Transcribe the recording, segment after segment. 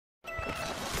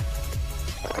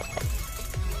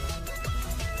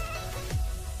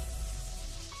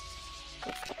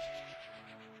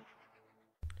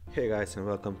Hey guys, and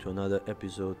welcome to another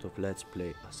episode of Let's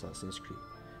Play Assassin's Creed.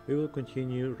 We will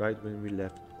continue right when we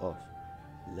left off.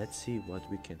 Let's see what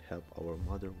we can help our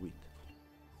mother with.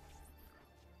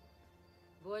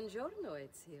 Buongiorno,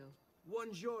 Ezio.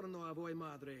 Buongiorno a voi,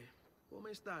 madre.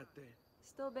 Come state?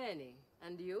 Sto bene.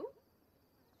 And you?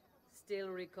 Still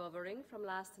recovering from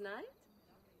last night?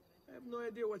 I have no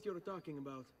idea what you're talking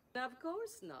about. Of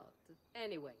course not.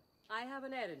 Anyway, I have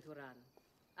an errand to run.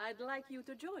 I'd like you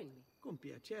to join me. Con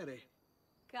piacere.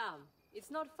 Come,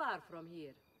 it's not far from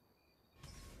here.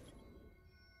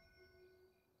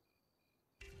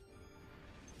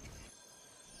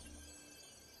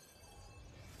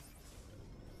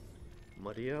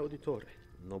 Maria Auditore,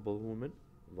 noblewoman,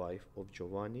 wife of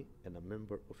Giovanni and a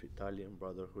member of Italian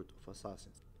Brotherhood of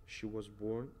Assassins. She was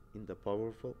born in the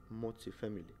powerful Mozzi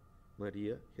family.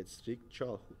 Maria had strict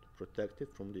childhood, protected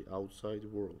from the outside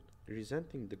world.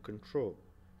 Resenting the control,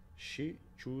 she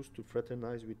chose to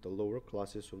fraternize with the lower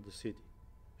classes of the city.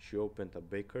 She opened a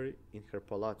bakery in her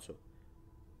palazzo,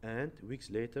 and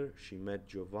weeks later she met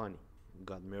Giovanni,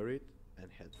 got married, and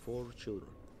had 4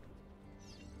 children.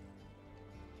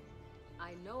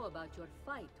 I know about your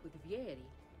fight with Vieri.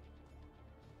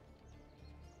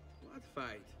 What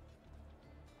fight?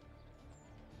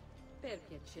 Per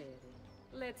piacere.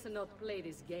 Let's not play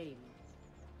this game.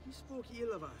 He spoke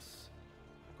ill of us.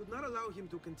 I could not allow him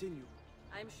to continue.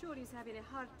 I'm sure he's having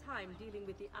a hard time dealing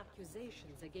with the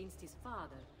accusations against his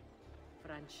father.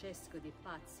 Francesco de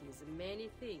Pazzi's many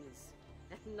things,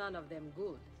 and none of them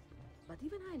good. But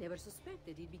even I never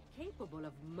suspected he'd be capable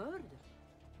of murder.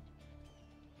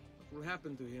 What will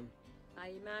happen to him? I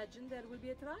imagine there will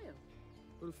be a trial.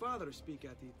 Will father speak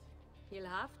at it? He'll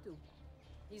have to.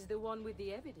 He's the one with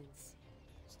the evidence.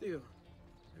 Still,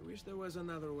 I wish there was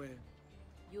another way.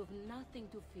 You've nothing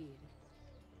to fear.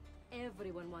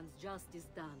 Everyone wants justice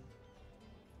done.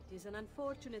 It is an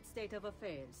unfortunate state of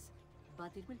affairs,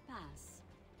 but it will pass.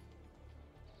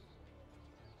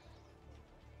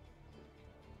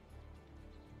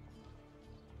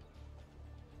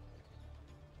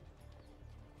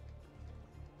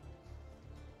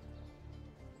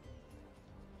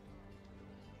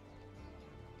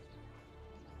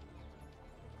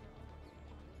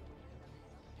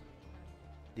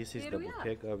 This is Here the we are.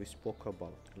 bottega we spoke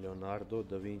about, Leonardo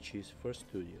da Vinci's first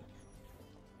studio.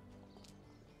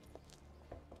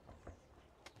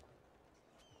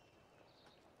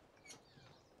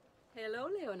 Hello,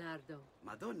 Leonardo.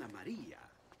 Madonna Maria,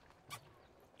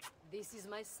 This is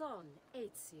my son,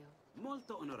 Ezio.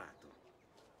 molto onorato.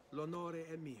 L'onore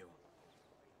è mio.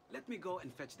 Let me go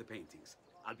and fetch the paintings.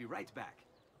 I'll be right back.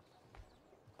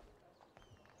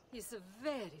 He's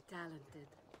very talented.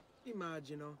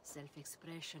 Immagino.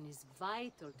 Self-expression is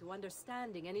vital to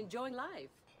understanding and enjoying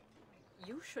life.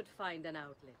 You should find an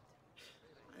outlet.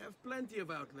 I have plenty of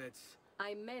outlets.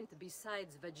 I meant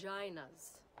besides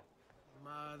vaginas.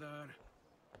 Mother.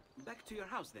 Back to your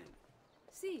house then.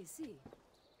 Si.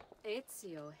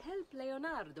 Ezio, help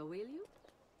Leonardo, will you?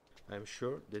 I'm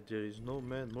sure that there is no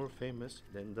man more famous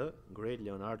than the great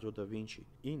Leonardo da Vinci.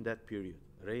 In that period,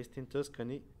 raised in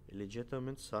Tuscany, a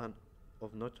legitimate son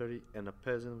of notary and a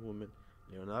peasant woman,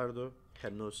 Leonardo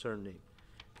had no surname.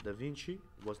 Da Vinci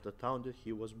was the town that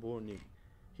he was born in.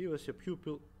 He was a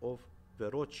pupil of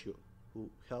Verrocchio, who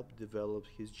helped develop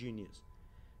his genius.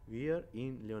 We are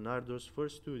in Leonardo's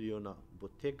first studio now,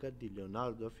 Bottega di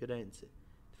Leonardo, Firenze.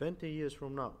 20 years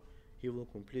from now, he will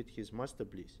complete his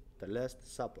masterpiece, The Last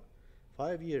Supper.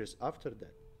 5 years after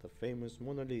that, the famous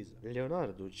Mona Lisa.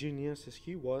 Leonardo, genius as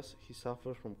he was, he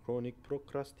suffered from chronic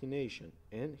procrastination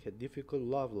and had difficult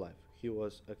love life. He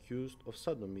was accused of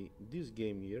sodomy this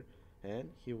game year, and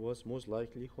he was most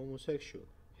likely homosexual,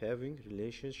 having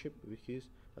relationship with his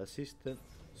assistant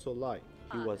Solai.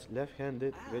 He was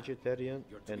left-handed, vegetarian,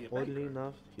 You're to and be a oddly banker.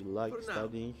 enough, he liked For now.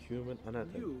 studying human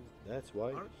anatomy. You That's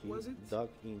why are- he was it? dug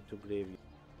into gravy.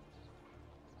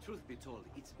 Truth be told,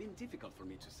 it's been difficult for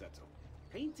me to settle.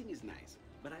 Painting is nice,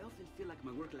 but I often feel like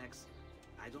my work lacks,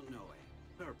 I don't know,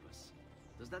 a purpose.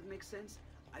 Does that make sense?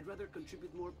 I'd rather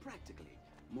contribute more practically,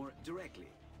 more directly.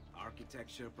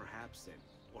 Architecture, perhaps,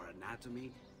 or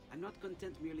anatomy. I'm not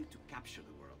content merely to capture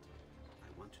the world. I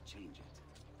want to change it.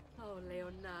 Oh,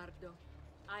 Leonardo.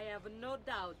 I have no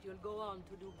doubt you'll go on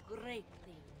to do great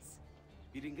things.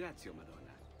 Vi ringrazio,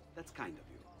 Madonna. That's kind of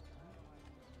you.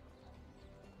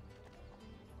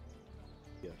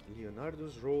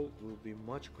 Leonardo's role will be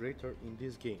much greater in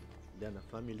this game than a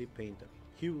family painter.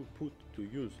 He will put to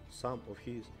use some of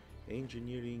his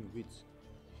engineering wits.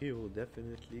 He will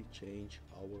definitely change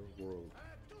our world.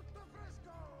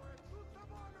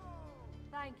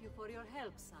 Thank you for your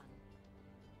help, son.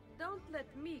 Don't let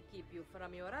me keep you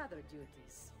from your other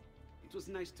duties. It was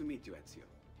nice to meet you, Ezio.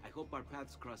 I hope our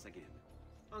paths cross again.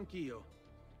 Anch'io.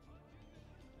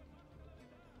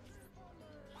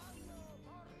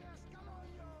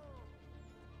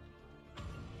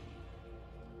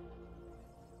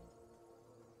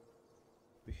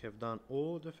 We have done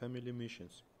all the family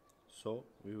missions, so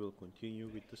we will continue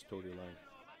with the storyline.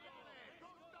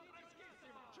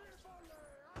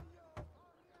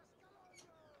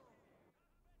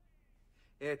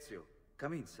 Ezio,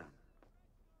 come in, son.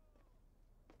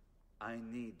 I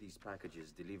need these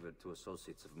packages delivered to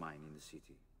associates of mine in the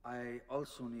city. I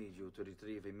also need you to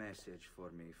retrieve a message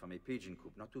for me from a pigeon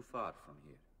coop not too far from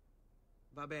here.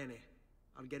 Va bene.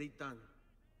 I'll get it done.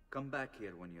 Come back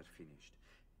here when you're finished.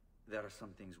 There are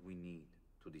some things we need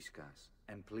to discuss.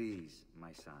 And please,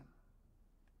 my son,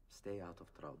 stay out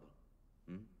of trouble.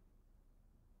 Hmm?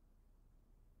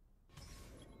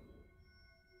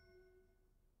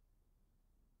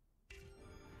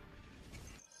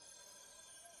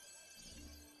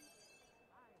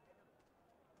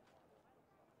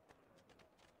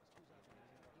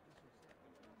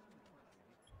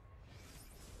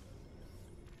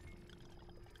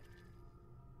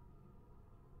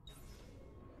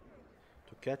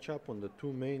 To catch up on the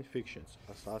two main fictions,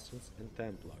 Assassins and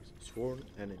Templars, sworn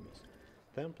enemies.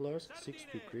 Templars seeks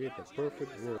to create a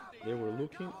perfect world. They were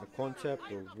looking a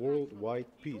concept of worldwide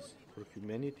peace for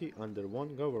humanity under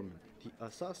one government. The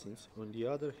Assassins, on the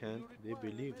other hand, they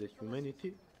believed that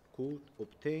humanity could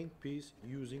obtain peace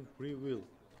using free will.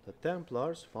 The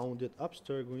Templars founded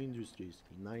Abstergo Industries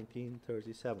in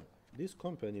 1937. This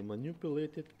company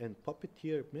manipulated and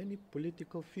puppeteered many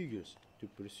political figures to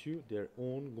pursue their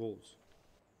own goals.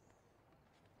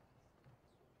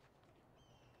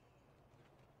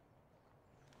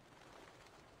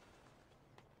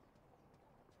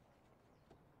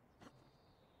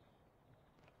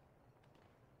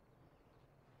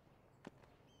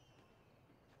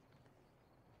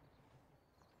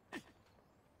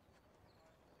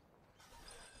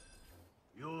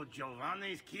 You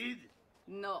Giovanni's kid?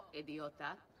 No,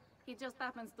 idiota. He just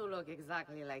happens to look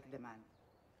exactly like the man.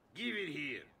 Give it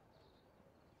here.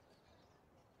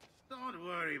 Don't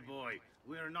worry, boy.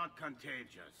 We're not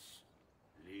contagious.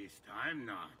 Least I'm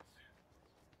not.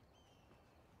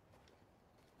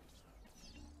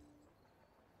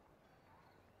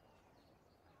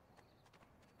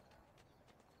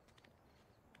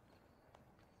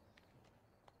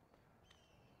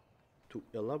 To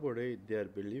elaborate their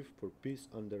belief for peace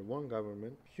under one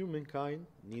government, humankind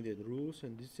needed rules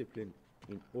and discipline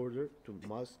in order to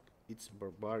mask its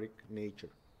barbaric nature.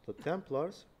 The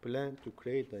Templars planned to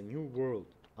create a new world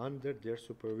under their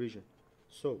supervision,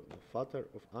 so the father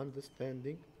of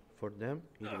understanding for them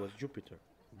it was Jupiter,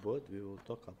 but we will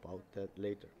talk about that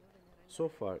later. So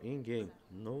far in game,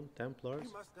 known Templars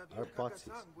are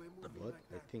patsies, but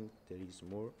I think there is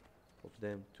more of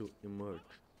them to emerge.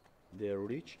 They are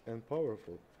rich and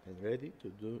powerful and ready to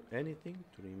do anything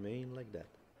to remain like that.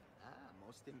 Ah,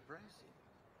 most impressive.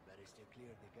 Better stay clear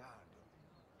of the guard.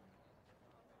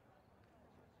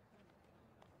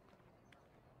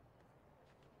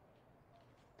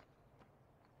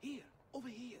 Here, over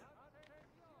here.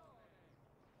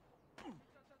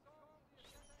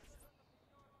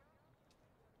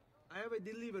 I have a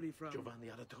delivery from... Giovanni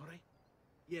Auditore?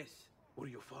 Yes. Were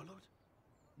you followed?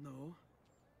 No.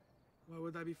 Why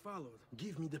would I be followed?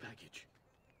 Give me the package.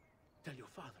 Tell your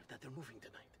father that they're moving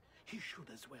tonight. He should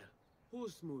as well.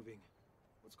 Who's moving?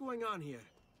 What's going on here?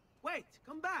 Wait!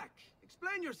 Come back!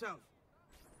 Explain yourself!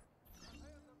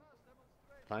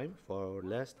 Time for our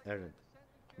last errand.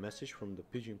 Message from the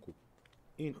pigeon coop.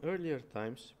 In earlier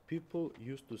times, people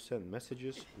used to send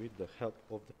messages with the help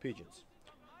of the pigeons.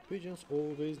 Pigeons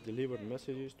always delivered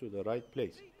messages to the right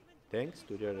place, thanks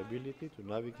to their ability to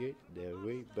navigate their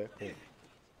way back home.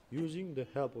 Using the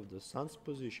help of the sun's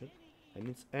position and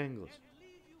its angles,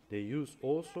 they use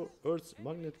also Earth's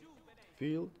magnetic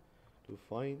field to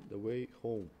find the way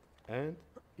home, and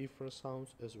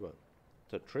infrasounds as well.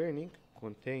 The training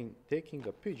contained taking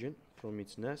a pigeon from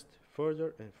its nest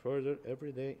further and further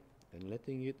every day and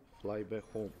letting it fly back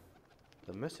home.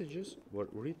 The messages were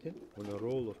written on a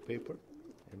roll of paper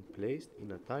and placed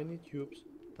in a tiny tubes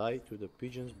tied to the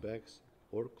pigeon's backs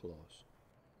or claws.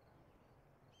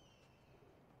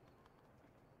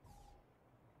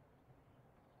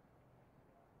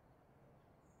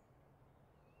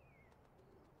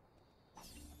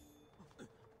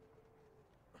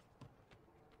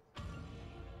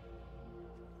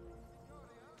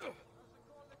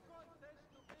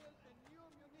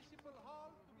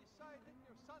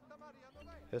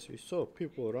 As we saw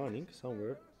people running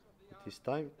somewhere, it is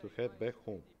time to head back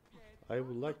home. I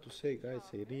would like to say, guys,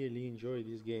 I really enjoy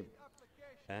this game.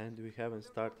 And we haven't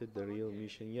started the real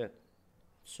mission yet.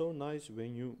 It's so nice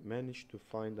when you manage to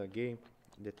find a game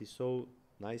that is so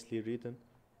nicely written.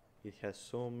 It has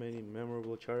so many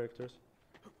memorable characters,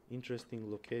 interesting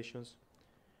locations,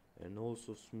 and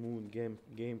also smooth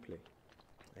gameplay.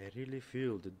 I really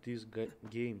feel that this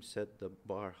game set the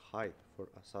bar high for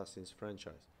Assassin's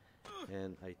franchise,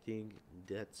 and I think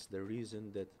that's the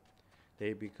reason that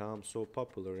they become so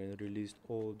popular and released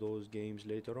all those games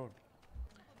later on.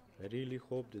 I really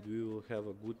hope that we will have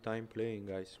a good time playing,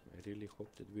 guys. I really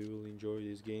hope that we will enjoy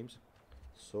these games.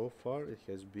 So far, it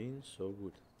has been so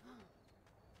good.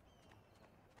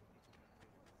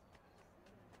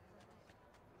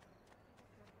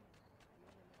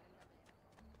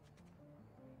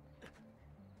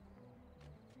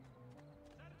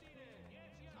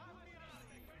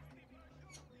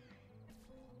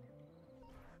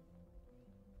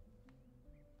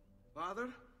 Father?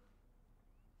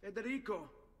 Federico!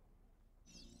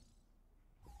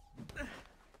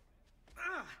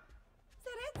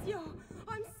 Serezio!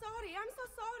 I'm sorry, I'm so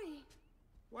sorry.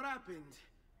 What happened?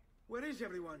 Where is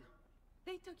everyone?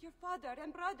 They took your father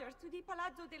and brothers to the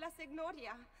Palazzo della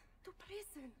Signoria, to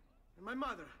prison. And my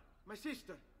mother? My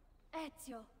sister?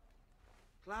 Ezio.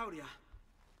 Claudia?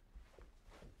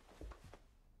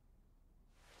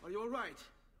 Are you all right?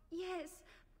 Yes,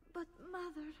 but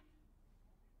mother...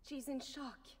 She's in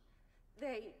shock.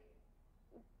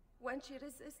 When she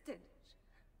resisted...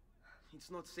 It's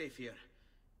not safe here.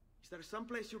 Is there some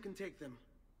place you can take them?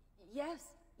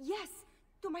 Yes, yes,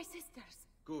 to my sisters.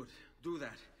 Good, do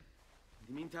that. In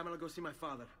the meantime, I'll go see my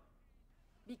father.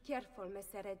 Be careful,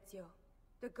 Messer Ezio.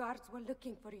 The guards were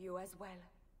looking for you as well.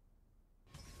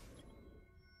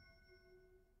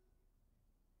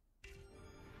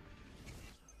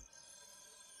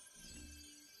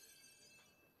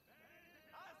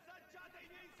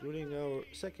 During our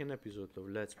second episode of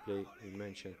Let's Play, we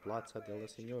mentioned Plaza della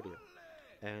Signoria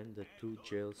and the two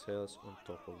jail cells on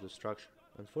top of the structure.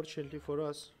 Unfortunately for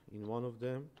us, in one of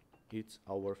them, it's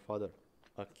our father,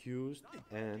 accused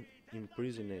and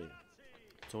imprisoned.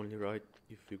 It's only right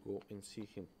if we go and see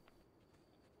him.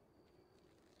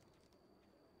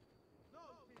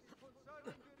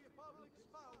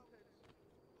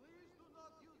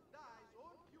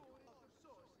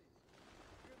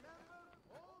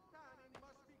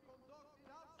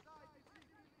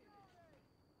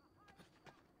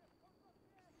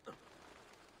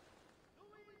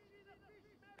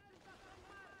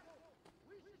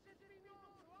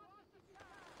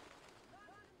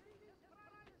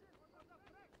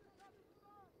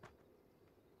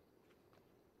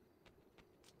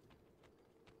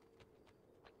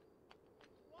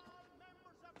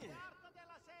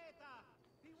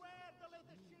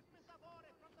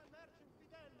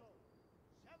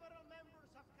 Several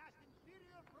members have cast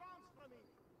Imperial bronze from it,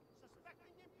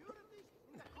 suspecting impurities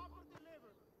in the copper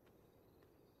delivered.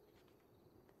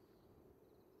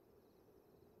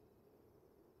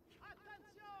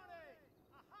 Attenzione!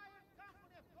 A hired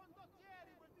company of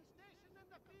condottieri will be stationed in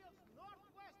the fields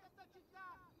northwest of the città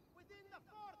within the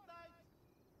fortnight.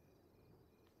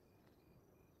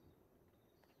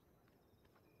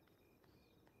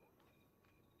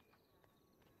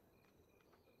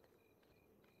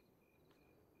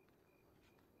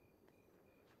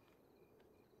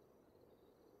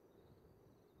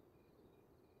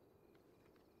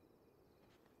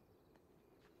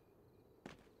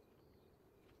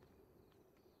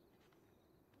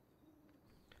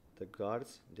 The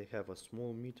guards, they have a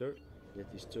small meter that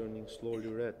is turning slowly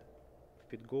red.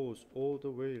 If it goes all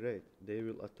the way red, they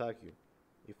will attack you.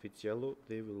 If it's yellow,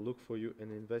 they will look for you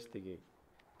and investigate.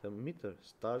 The meter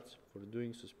starts for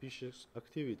doing suspicious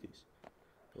activities,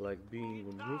 like being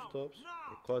on rooftops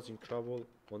or causing trouble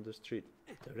on the street.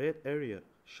 The red area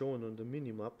shown on the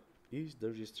minimap is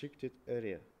the restricted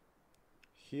area.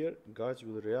 Here, guards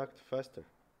will react faster.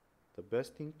 The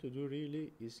best thing to do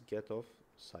really is get off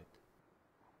sight.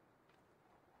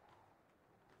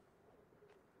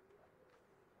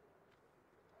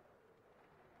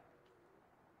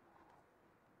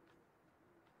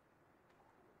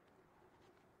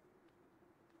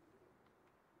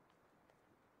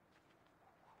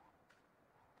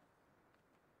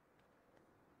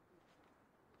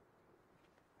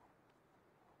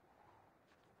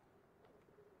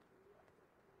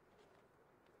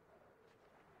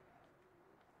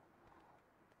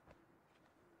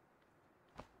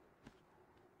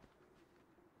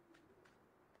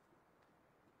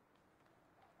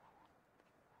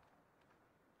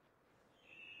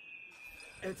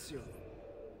 Ezio.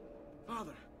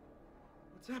 Father,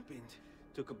 what's happened?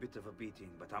 Took a bit of a beating,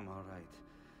 but I'm all right.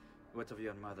 What of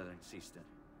your mother and sister?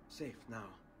 Safe now.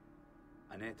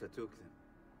 Annetta took them.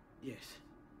 Yes.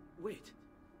 Wait.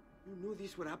 You knew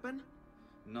this would happen?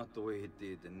 Not the way it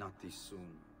did, and not this soon.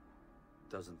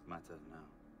 Doesn't matter now.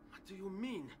 What do you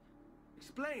mean?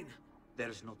 Explain!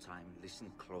 There's no time.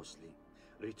 Listen closely.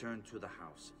 Return to the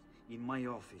house. In my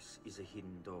office is a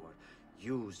hidden door.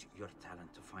 Use your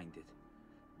talent to find it.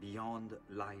 Beyond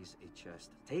lies a chest.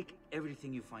 Take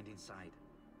everything you find inside.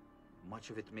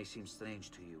 Much of it may seem strange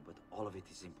to you, but all of it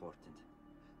is important.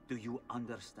 Do you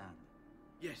understand?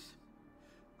 Yes.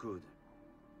 Good.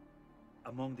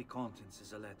 Among the contents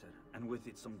is a letter, and with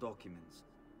it some documents.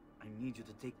 I need you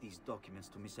to take these documents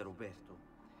to Mr. Roberto.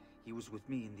 He was with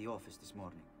me in the office this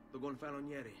morning. The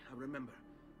Gonfaloniere, I remember.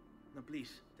 Now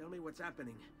please, tell me what's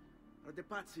happening. Are the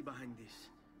Pazzi behind this?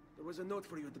 There was a note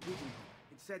for you at the meeting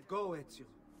room. It said go, Ezio.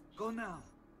 Go now!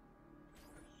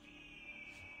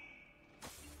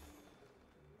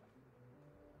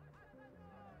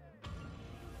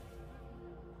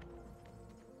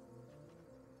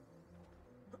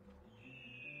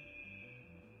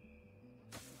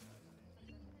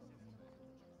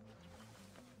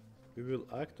 We will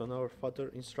act on our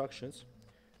father's instructions.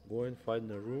 Go and find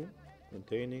a room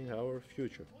containing our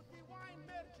future. Would the wine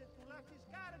merchant who left his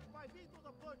carriage by Vito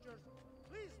the Butcher's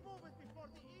please move it before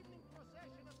the evening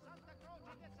procession of Santa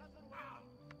Croce gets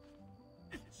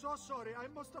underway? So sorry, I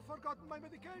must have forgotten my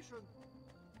medication.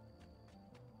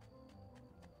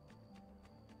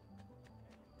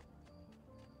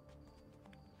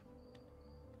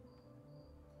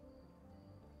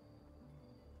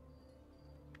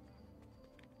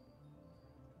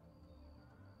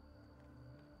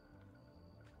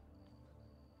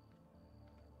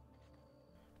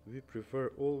 We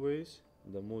prefer always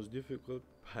the most difficult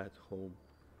path home.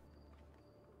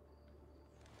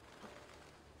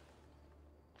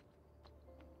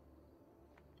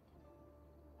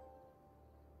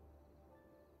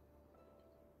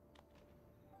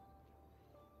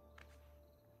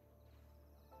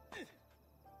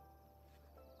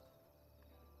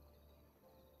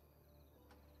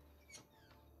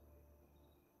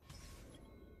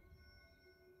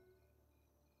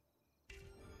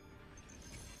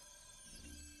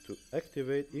 To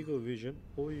activate Eagle Vision,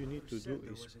 all you need to do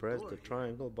is press the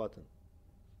triangle button.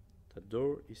 The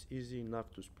door is easy enough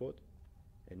to spot,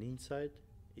 and inside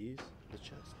is the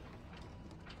chest.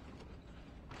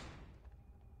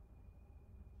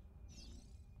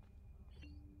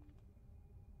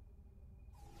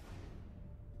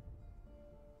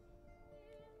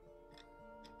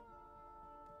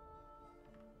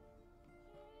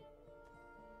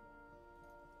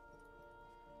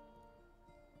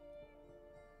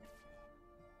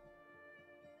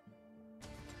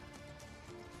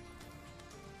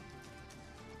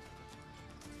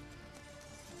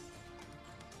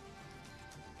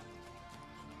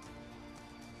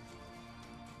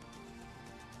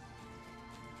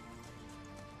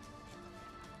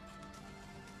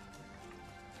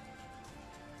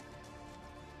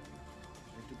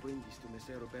 To bring this to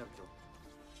Messer Roberto.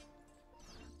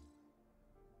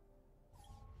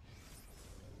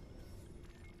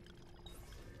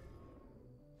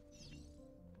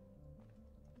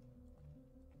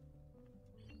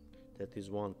 That is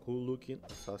one cool looking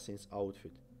assassin's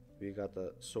outfit. We got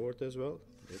a sword as well,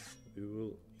 but we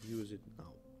will use it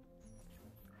now.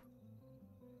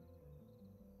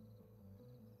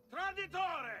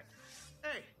 Traditore!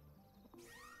 Hey!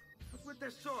 What's with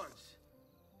the swords?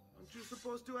 Aren't you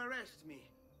supposed to arrest me?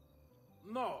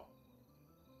 No.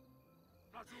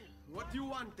 What do you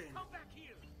want then? Come back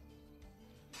here!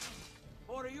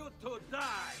 For you to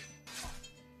die!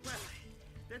 Well,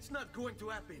 that's not going to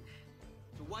happen.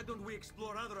 So why don't we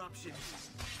explore other options?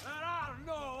 There are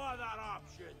no other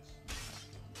options!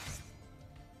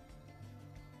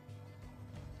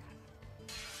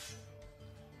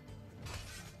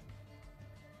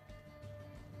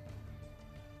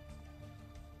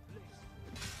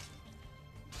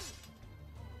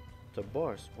 The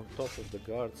bars on top of the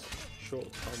guards show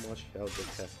how much health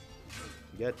they have.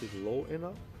 Get it low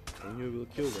enough and you will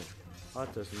kill them.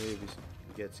 Others maybe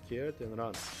get scared and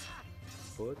run.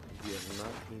 But we are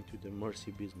not into the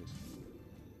mercy business.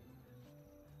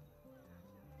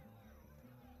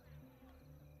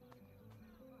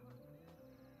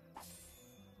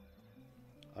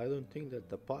 I don't think that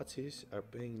the Pazzis are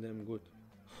paying them good.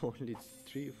 Only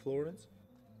 3 florins?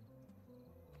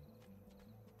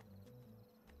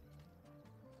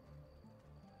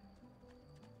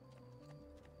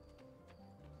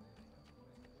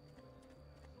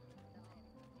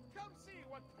 Come see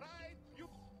what pride you...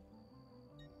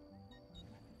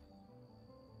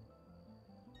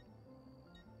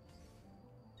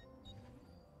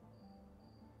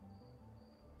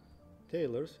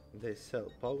 Tailors, they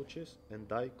sell pouches and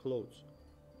dye clothes.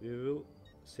 We will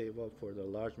save up for the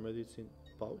large medicine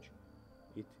pouch.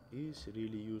 It is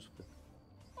really useful.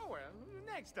 Oh well,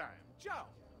 next time. Ciao.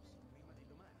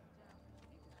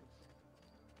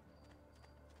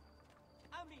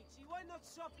 Amici, why not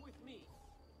shop with me?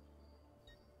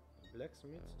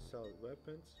 Blacksmiths sell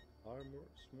weapons, armor,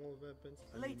 small weapons,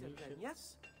 Later ammunition, then,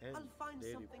 yes? and I'll find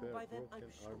they something repair by then, broken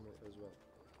I'm sure. armor as well.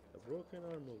 The broken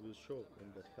armor will show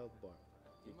on the health bar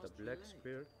with a black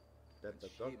spear that the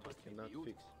doctor cannot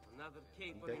fix. Another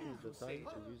cape That is the time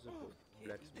to use a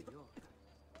blacksmith.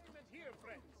 Payment here,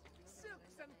 friends.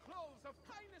 Silks and clothes of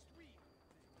finest weave.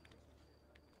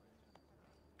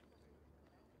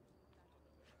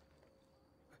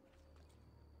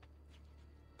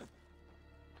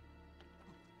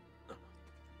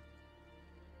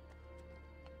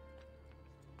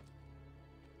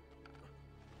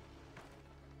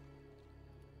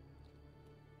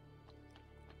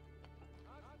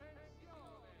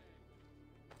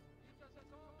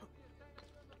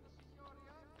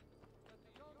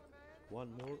 One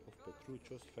more of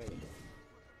Petrucci's feather.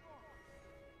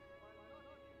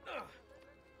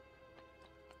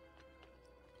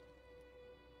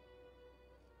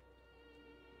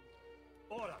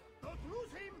 Ora, don't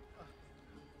lose him!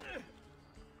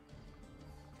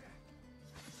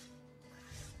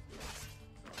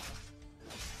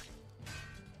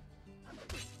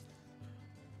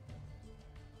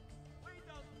 We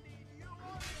don't need you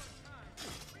all your time.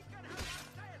 We can have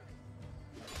ourselves.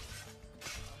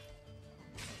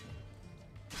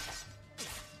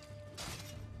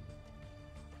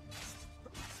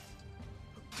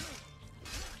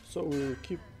 So we will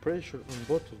keep pressure on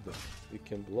both of them. We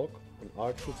can block on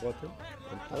R2 button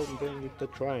and help them with the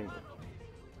triangle.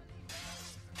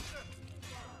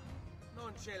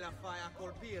 Non ce la fai a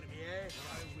colpirmi, eh? I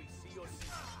will see your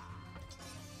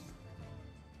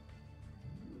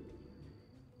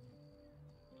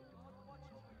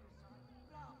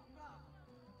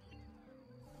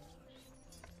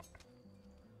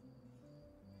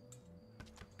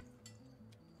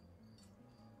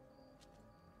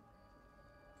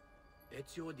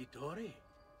Ezio Auditore?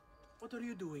 What are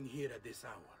you doing here at this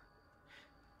hour?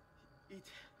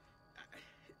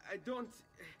 I don't...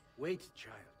 Wait,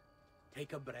 child.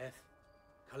 Take a breath.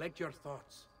 Collect your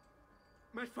thoughts.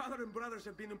 My father and brothers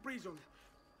have been imprisoned.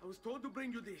 I was told to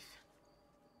bring you this.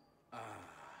 I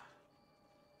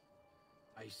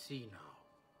see now.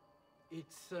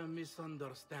 It's a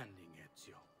misunderstanding,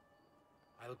 Ezio.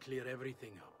 I'll clear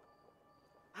everything up.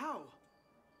 How?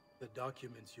 The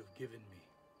documents you've given me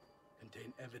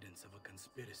contain evidence of a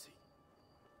conspiracy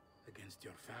against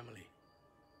your family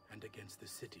and against the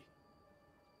city.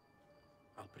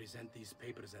 I'll present these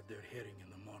papers at their hearing in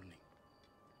the morning,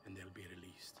 and they'll be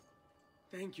released.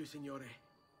 Thank you, Signore.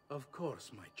 Of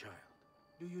course, my child.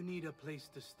 Do you need a place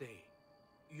to stay?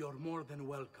 You're more than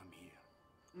welcome here.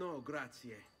 No,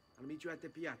 grazie. I'll meet you at the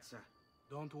piazza.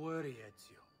 Don't worry,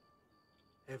 Ezio.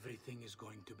 Everything is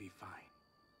going to be fine.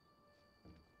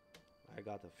 I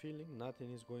got a feeling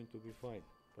nothing is going to be fine,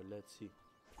 but let's see.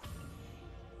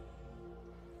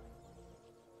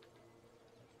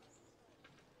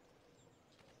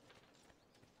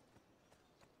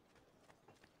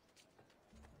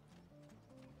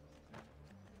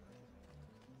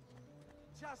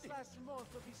 Just last month,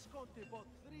 Visconti bought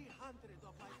 300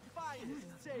 of my finest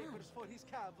sabers for his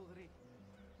cavalry.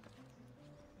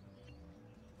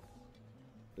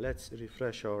 Let's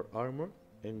refresh our armor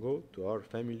and go to our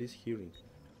family's hearing.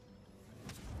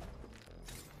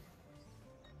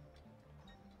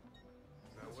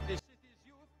 The city's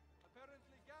youth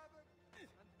apparently gathered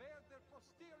and bared their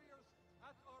posteriors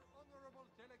at our honorable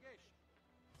delegation.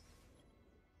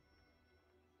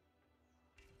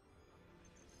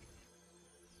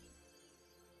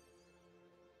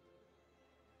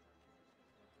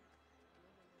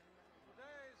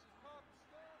 Today's top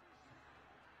stories: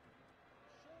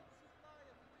 short supply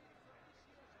of Queen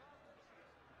Patricia's harvests,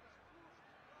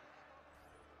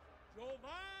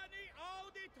 Giovanni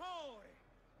Auditore,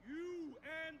 you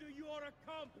and your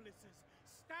accomplices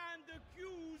stand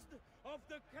accused of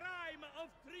the crime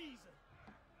of treason.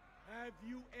 Have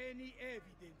you any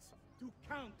evidence to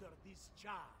counter this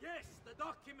charge? Yes, the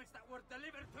documents that were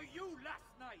delivered to you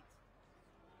last night.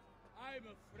 I'm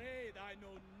afraid I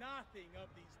know nothing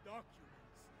of these documents.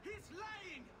 He's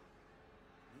lying!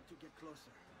 Need to get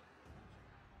closer.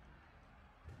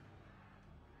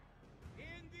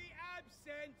 In the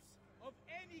absence of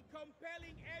any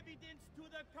compelling evidence to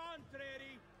the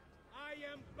contrary, I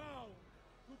am bound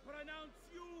to pronounce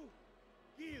you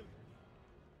guilty.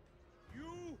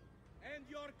 You and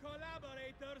your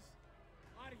collaborators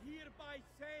are are hereby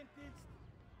sentenced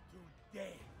to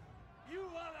death. You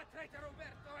are the traitor,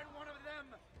 Roberto, and one of them!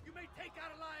 You may take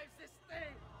our lives this day,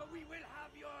 but we will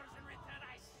have yours in return,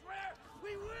 I swear!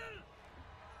 We will!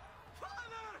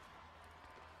 Father!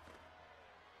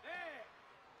 There!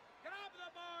 Grab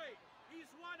the boy! He's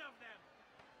one of them!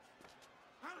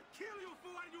 I'll kill you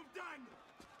for what you've done!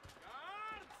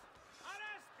 Guards!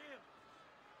 Arrest him!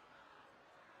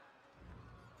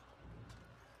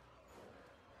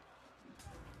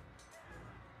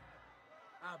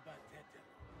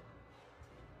 Abatetelo.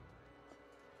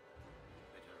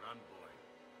 Better run, boy.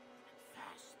 And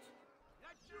fast.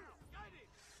 That's you! Get it!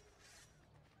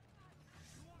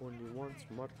 Only one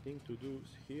smart thing to do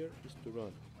here is to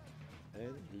run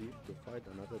and live to fight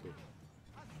another day.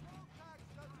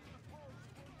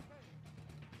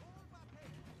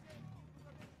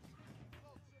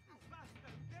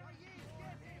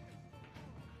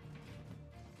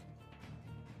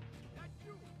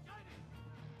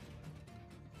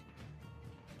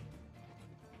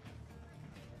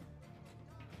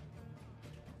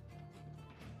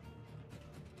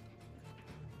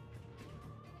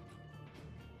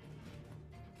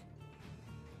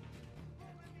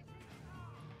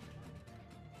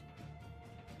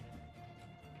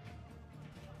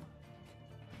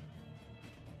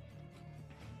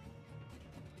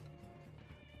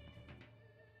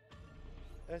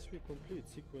 As we complete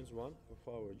sequence 1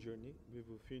 of our journey, we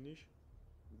will finish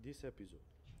this episode.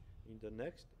 In the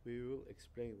next, we will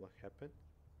explain what happened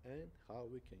and how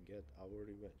we can get our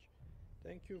revenge.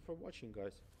 Thank you for watching,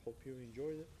 guys. Hope you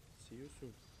enjoyed it. See you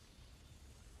soon.